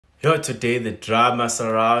Yo, today the drama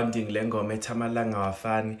surrounding Lengome Amalanga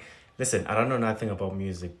Awafani. Listen, I don't know nothing about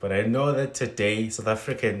music, but I know that today South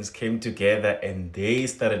Africans came together and they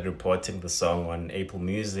started reporting the song on Apple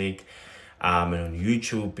Music and on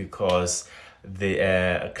YouTube because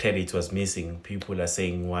the credit was missing. People are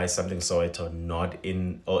saying why Something Soweto not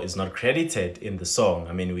in or is not credited in the song.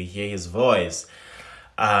 I mean, we hear his voice,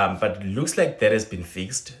 but it looks like that has been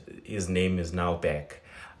fixed. His name is now back.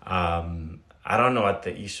 I don't know what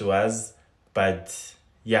the issue was, but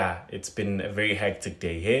yeah, it's been a very hectic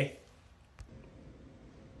day, hey?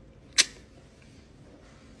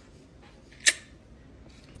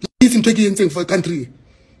 It's in taking for a country.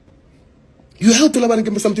 You help to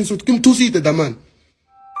give me something so to two seated the man.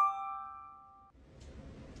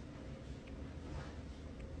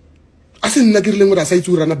 I said Nagirling what I say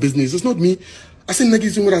to run a business. It's not me. I said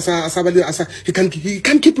Nagirling what I say he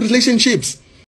can't keep relationships.